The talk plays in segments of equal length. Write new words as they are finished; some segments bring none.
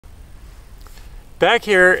Back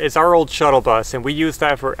here is our old shuttle bus, and we use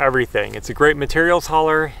that for everything. It's a great materials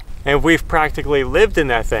hauler, and we've practically lived in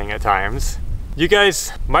that thing at times. You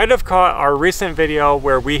guys might have caught our recent video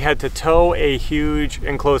where we had to tow a huge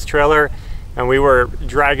enclosed trailer and we were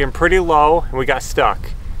dragging pretty low and we got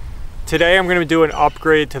stuck. Today I'm going to do an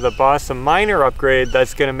upgrade to the bus, a minor upgrade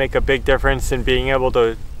that's going to make a big difference in being able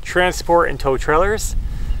to transport and tow trailers.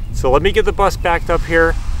 So let me get the bus backed up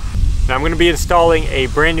here, and I'm going to be installing a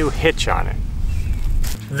brand new hitch on it.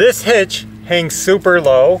 This hitch hangs super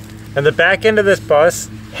low, and the back end of this bus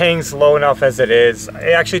hangs low enough as it is.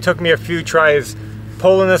 It actually took me a few tries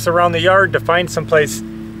pulling this around the yard to find some place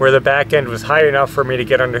where the back end was high enough for me to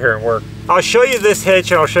get under here and work. I'll show you this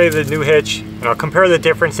hitch and I'll show you the new hitch, and I'll compare the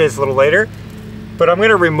differences a little later. But I'm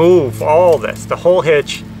gonna remove all this, the whole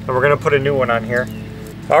hitch, and we're gonna put a new one on here.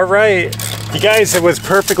 All right, you guys, it was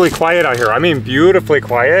perfectly quiet out here. I mean, beautifully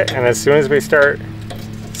quiet. And as soon as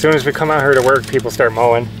we come out here to work, people start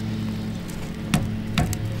mowing.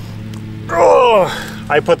 Oh,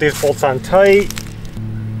 I put these bolts on tight.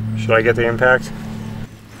 Should I get the impact?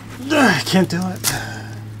 I can't do it.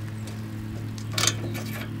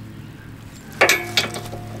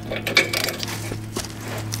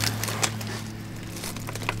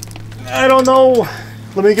 I don't know.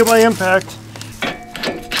 Let me get my impact.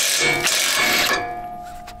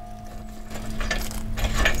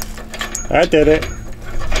 That did it.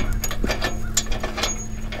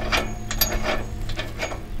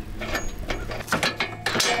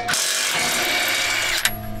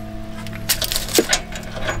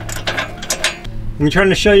 I'm trying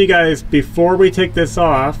to show you guys before we take this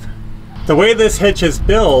off. The way this hitch is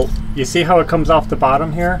built, you see how it comes off the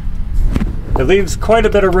bottom here? It leaves quite a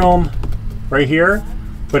bit of room right here,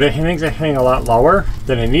 but it makes it hang a lot lower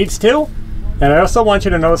than it needs to. And I also want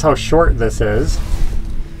you to notice how short this is.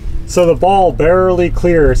 So the ball barely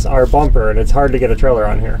clears our bumper, and it's hard to get a trailer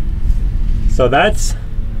on here. So that's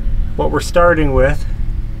what we're starting with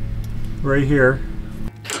right here.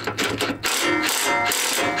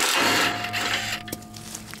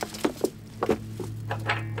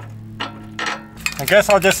 I guess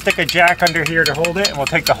I'll just stick a jack under here to hold it, and we'll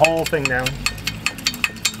take the whole thing down.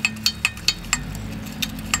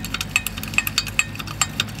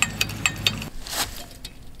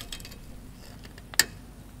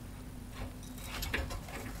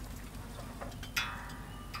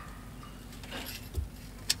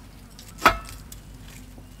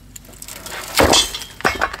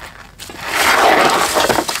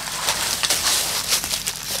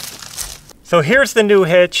 So here's the new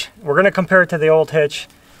hitch. We're gonna compare it to the old hitch.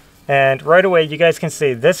 And right away, you guys can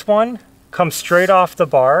see this one comes straight off the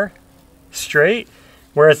bar, straight,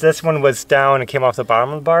 whereas this one was down and came off the bottom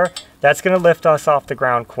of the bar. That's gonna lift us off the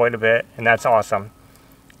ground quite a bit, and that's awesome.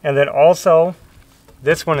 And then also,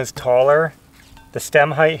 this one is taller. The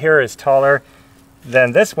stem height here is taller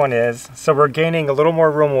than this one is, so we're gaining a little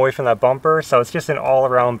more room away from that bumper, so it's just an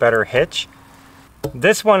all-around better hitch.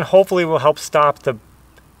 This one hopefully will help stop the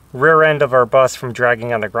rear end of our bus from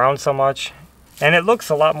dragging on the ground so much, and it looks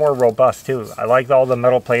a lot more robust too. I like all the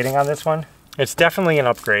metal plating on this one. It's definitely an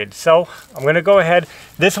upgrade. So I'm going to go ahead.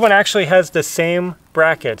 This one actually has the same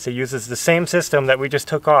brackets. It uses the same system that we just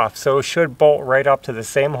took off, so it should bolt right up to the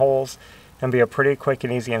same holes and be a pretty quick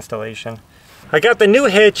and easy installation. I got the new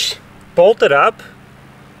hitch bolted up,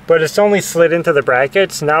 but it's only slid into the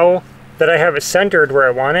brackets. Now that I have it centered where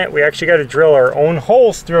I want it, we actually got to drill our own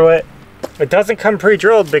holes through it. It doesn't come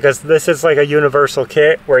pre-drilled because this is like a universal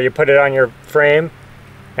kit where you put it on your frame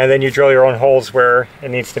and then you drill your own holes where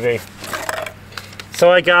it needs to be.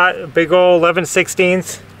 So I got a big old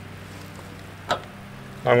 11/16.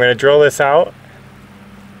 I'm going to drill this out.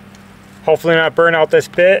 Hopefully not burn out this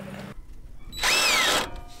bit.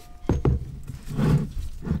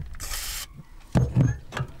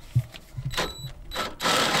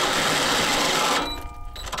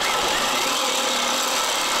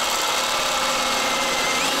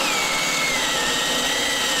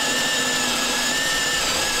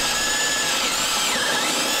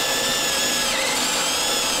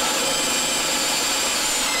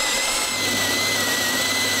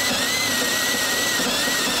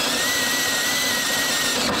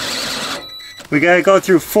 We gotta go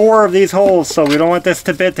through 4 of these holes, so we don't want this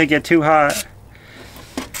bit to get too hot.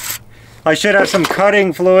 I should have some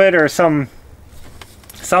cutting fluid or something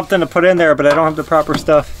to put in there, but I don't have the proper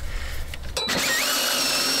stuff.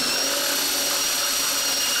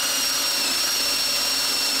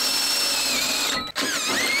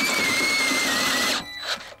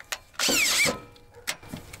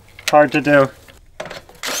 Hard to do.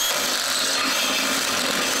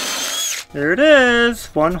 There it is,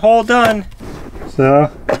 1 hole done.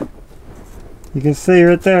 So You can see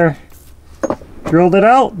right there. Drilled it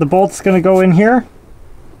out. The bolt's gonna go in here.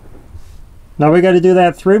 Now we got to do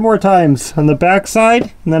that 3 more times on the back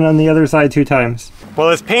side and then on the other side 2 times. Well,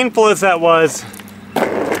 as painful as that was,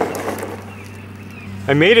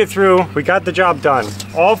 I made it through. We got the job done.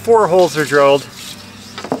 All 4 holes are drilled.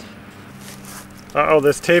 Uh-oh,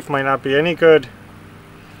 this tape might not be any good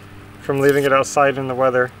from leaving it outside in the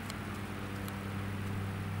weather.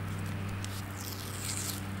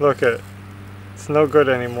 Look it. It's no good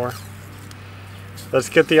anymore. Let's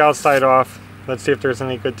get the outside off. Let's see if there's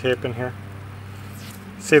any good tape in here.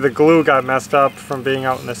 See, the glue got messed up from being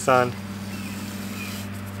out in the sun.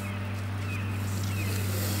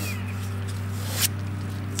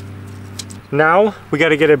 Now we got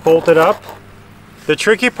to get it bolted up. The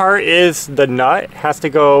tricky part is the nut has to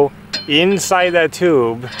go inside that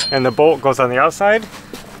tube and the bolt goes on the outside.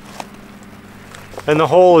 And the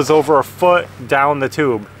hole is over a foot down the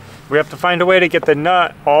tube. We have to find a way to get the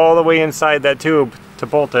nut all the way inside that tube to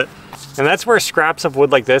bolt it. And that's where scraps of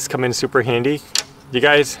wood like this come in super handy. You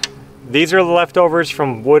guys, these are the leftovers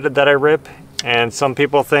from wood that I rip, and some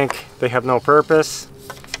people think they have no purpose.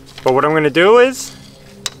 But what I'm going to do is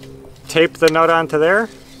tape the nut onto there.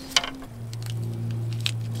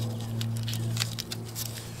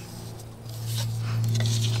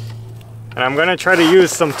 And I'm going to try to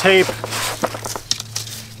use some tape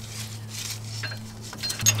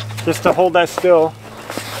just to hold that still.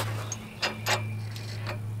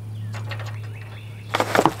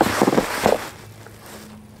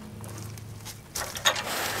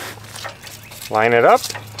 Line it up,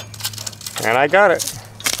 and I got it.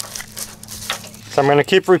 So I'm going to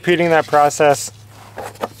keep repeating that process.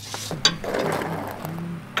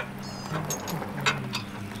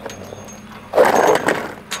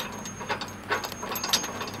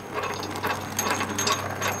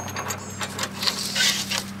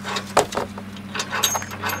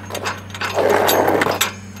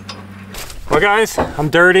 Well guys, I'm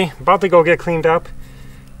dirty, about to go get cleaned up,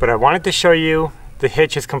 but I wanted to show you the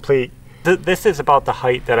hitch is complete. This is about the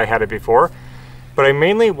height that I had it before, but I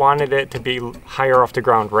mainly wanted it to be higher off the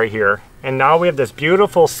ground right here. And now we have this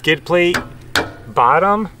beautiful skid plate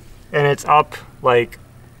bottom, and it's up like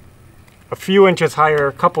a few inches higher,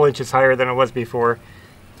 a couple inches higher than it was before.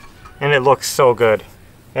 And it looks so good.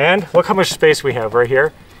 And look how much space we have right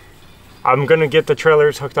here. I'm gonna get the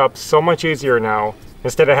trailers hooked up so much easier now,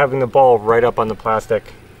 instead of having the ball right up on the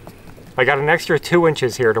plastic. I got an extra 2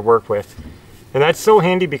 inches here to work with. And that's so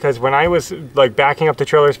handy because when I was like backing up the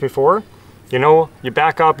trailers before, you know, you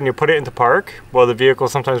back up and you put it into park. Well, the vehicle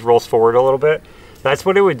sometimes rolls forward a little bit. That's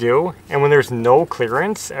what it would do. And when there's no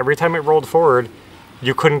clearance, every time it rolled forward,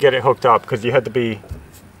 you couldn't get it hooked up because you had to be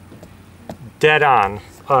dead on.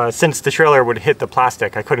 Since the trailer would hit the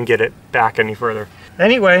plastic, I couldn't get it back any further.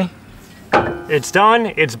 Anyway, it's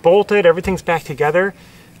done, it's bolted, everything's back together.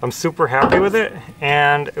 I'm super happy with it,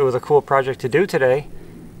 and it was a cool project to do today.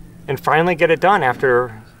 And finally get it done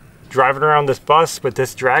after driving around this bus with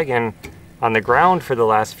this Dragon on the ground for the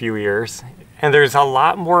last few years. And there's a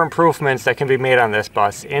lot more improvements that can be made on this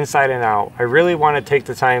bus, inside and out. I really want to take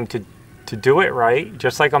the time to do it right,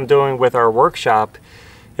 just like I'm doing with our workshop.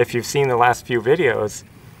 If you've seen the last few videos,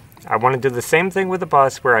 I want to do the same thing with the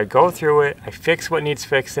bus where I go through it, I fix what needs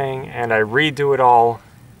fixing, and I redo it all,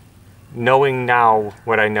 knowing now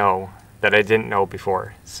what I know that I didn't know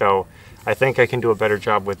before. So I think I can do a better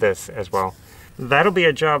job with this as well. That'll be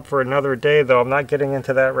a job for another day though. I'm not getting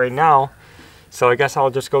into that right now. So I guess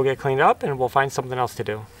I'll just go get cleaned up and we'll find something else to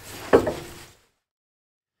do.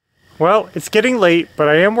 Well, it's getting late, but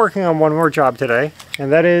I am working on one more job today,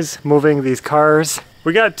 and that is moving these cars.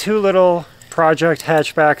 We got 2 little project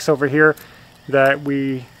hatchbacks over here that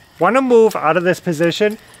we want to move out of this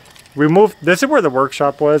position. This is where the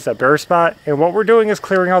workshop was at Bare Spot, and what we're doing is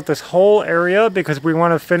clearing out this whole area because we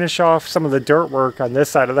want to finish off some of the dirt work on this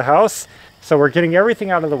side of the house. So we're getting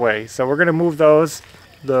everything out of the way. So we're going to move those.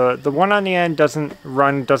 The one on the end doesn't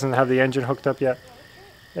have the engine hooked up yet.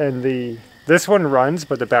 And this one runs,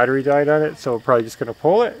 but the battery died on it, so we're probably just going to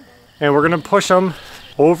pull it. And we're going to push them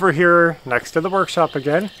over here next to the workshop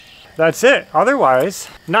again. That's it. Otherwise,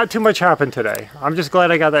 not too much happened today. I'm just glad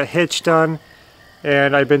I got that hitch done.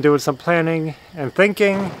 And I've been doing some planning and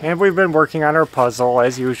thinking, and we've been working on our puzzle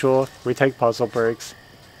as usual. We take puzzle breaks.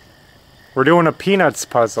 We're doing a Peanuts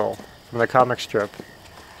puzzle from the comic strip.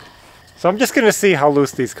 So I'm just gonna see how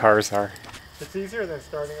loose these cars are. It's easier than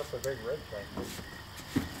starting up a big rig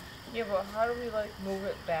truck. Yeah, but how do we like move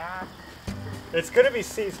it back? It's gonna be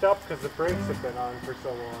seized up because the brakes have been on for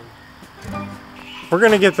so long. We're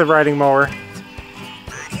gonna get the riding mower.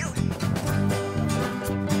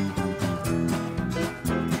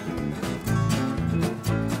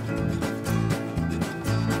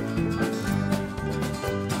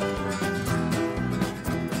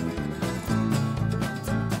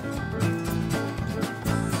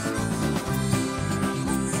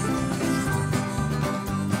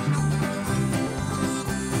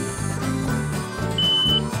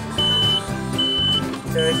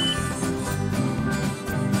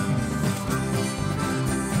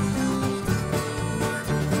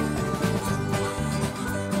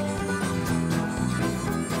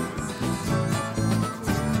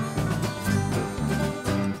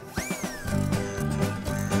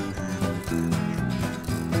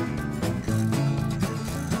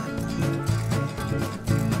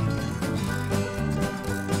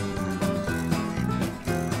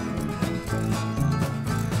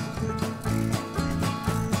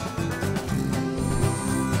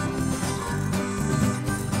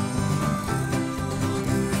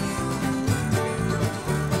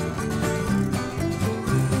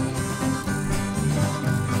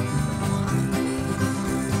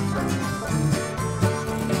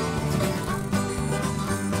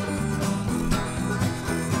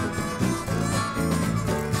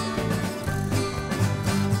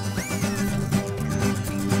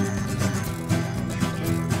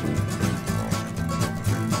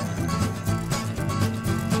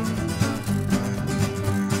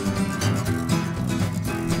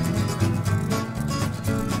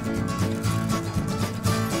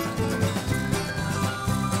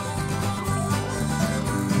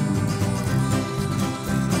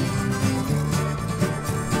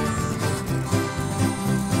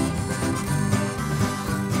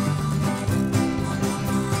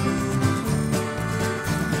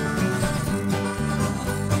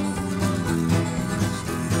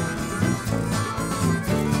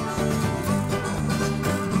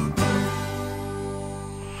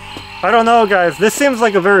 I don't know, guys. This seems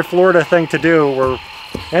like a very Florida thing to do. We're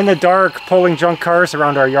in the dark pulling junk cars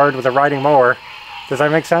around our yard with a riding mower. Does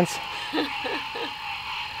that make sense?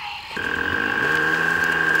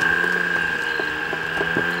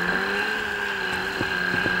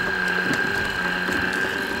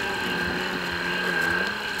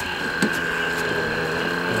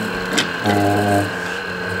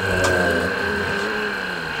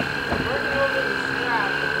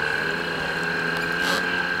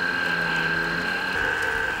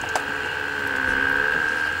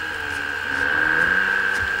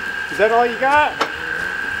 Is that all you got?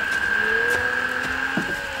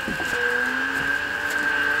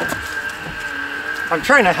 I'm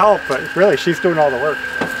trying to help, but really she's doing all the work.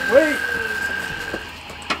 Wait!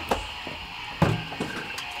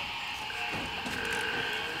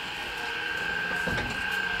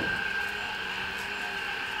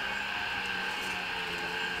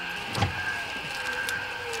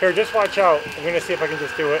 Here, just watch out. I'm gonna see if I can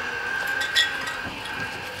just do it.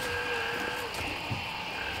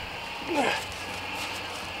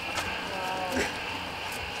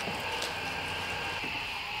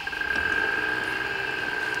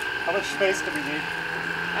 How much space do we need?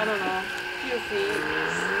 I don't know. A few feet.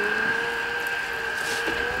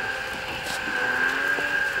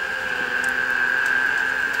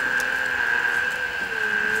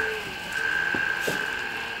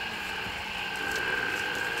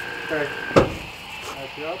 Okay.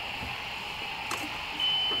 Back you up.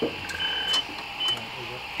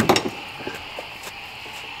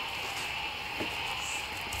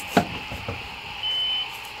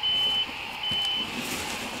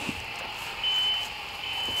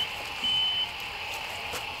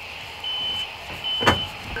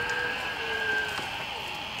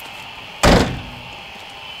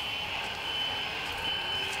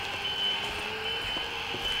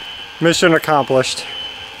 Mission accomplished.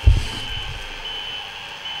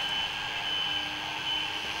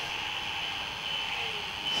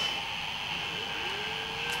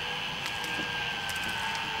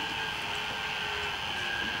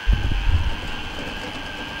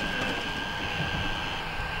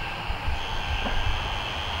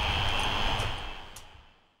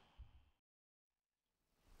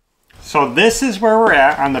 So this is where we're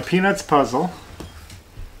at on the Peanuts puzzle.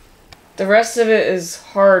 The rest of it is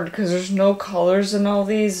hard because there's no colors in all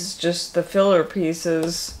these, it's just the filler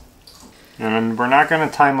pieces. And we're not going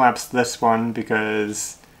to time-lapse this one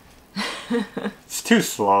because it's too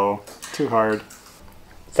slow, too hard.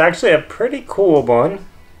 It's actually a pretty cool one.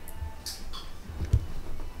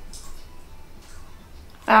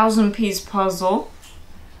 1,000-piece puzzle.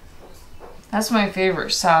 That's my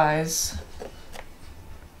favorite size.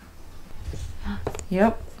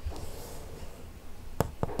 Yep.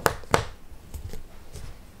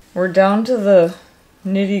 We're down to the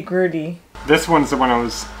nitty-gritty. This one's the one I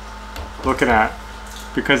was looking at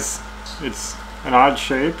because it's an odd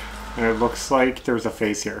shape and it looks like there's a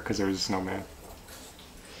face here because there's a snowman.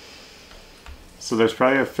 So there's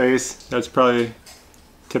probably a face, that's probably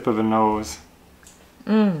tip of a nose.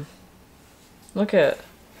 Look at,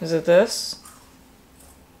 is it this?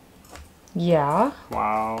 Yeah.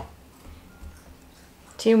 Wow.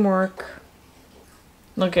 Teamwork.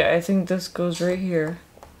 Look at, I think this goes right here.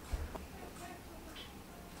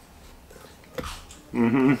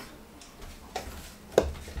 Mm-hmm.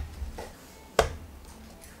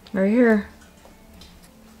 Right here.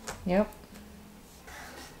 Yep.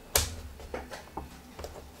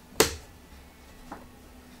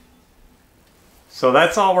 So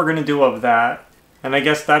that's all we're going to do of that. And I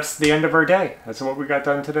guess that's the end of our day. That's what we got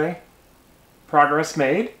done today. Progress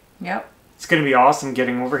made. Yep. It's going to be awesome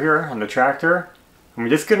getting over here on the tractor. I'm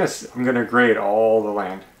going to grade all the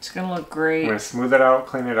land. It's gonna look great. I'm going to smooth it out,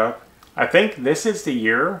 clean it up. I think this is the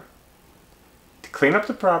year to clean up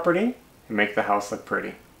the property and make the house look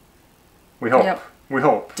pretty. We hope. Yep. We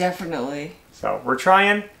hope. Definitely. So we're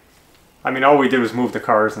trying. I mean, all we did was move the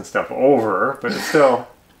cars and stuff over, but it's still,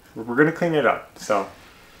 we're going to clean it up. So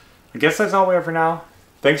I guess that's all we have for now.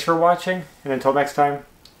 Thanks for watching, and until next time,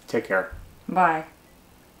 take care. Bye.